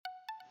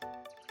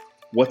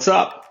What's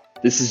up?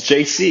 This is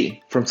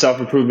JC from Self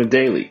Improvement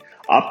Daily,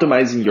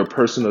 optimizing your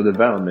personal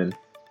development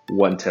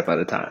one tip at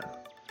a time.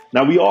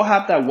 Now, we all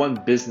have that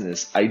one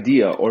business,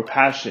 idea, or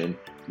passion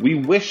we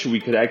wish we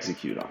could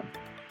execute on.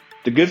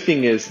 The good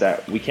thing is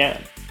that we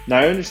can. Now,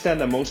 I understand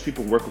that most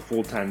people work a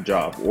full-time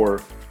job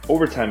or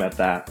overtime at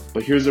that,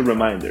 but here's a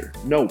reminder.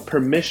 No,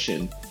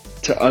 permission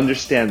to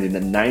understanding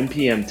that 9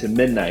 p.m. to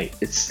midnight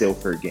is still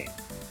fair game.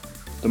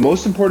 The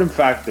most important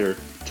factor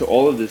to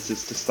all of this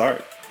is to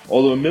start.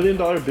 Although $1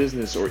 million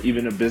business or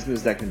even a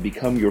business that can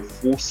become your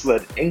full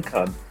sled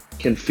income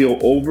can feel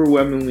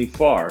overwhelmingly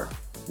far,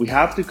 we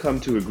have to come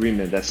to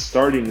agreement that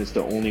starting is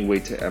the only way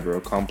to ever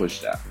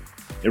accomplish that.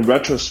 In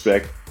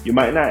retrospect, you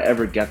might not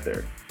ever get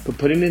there, but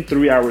putting in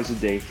 3 hours a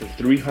day for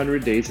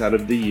 300 days out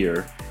of the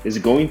year is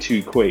going to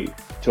equate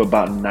to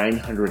about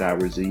 900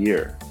 hours a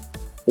year,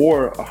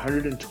 or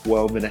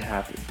 112 and a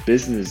half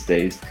business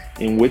days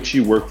in which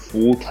you work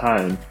full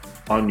time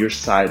on your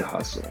side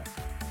hustle.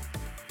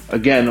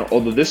 Again,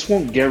 although this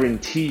won't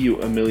guarantee you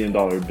 $1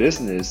 million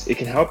business, it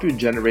can help you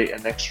generate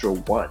an extra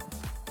 $1,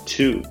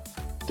 $2,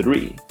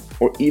 $3,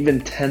 or even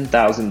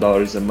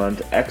 $10,000 a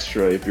month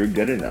extra if you're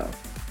good enough.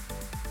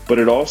 But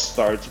it all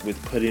starts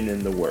with putting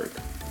in the work.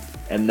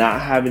 And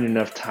not having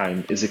enough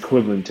time is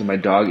equivalent to my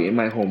dog ate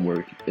my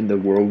homework in the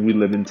world we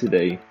live in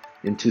today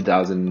in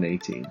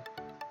 2018.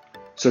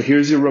 So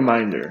here's your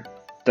reminder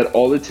that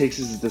all it takes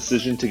is a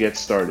decision to get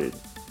started.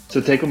 So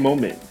take a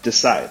moment,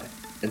 decide,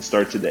 and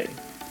start today.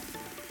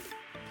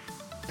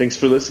 Thanks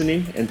for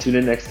listening, and tune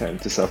in next time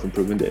to Self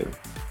Improvement Daily.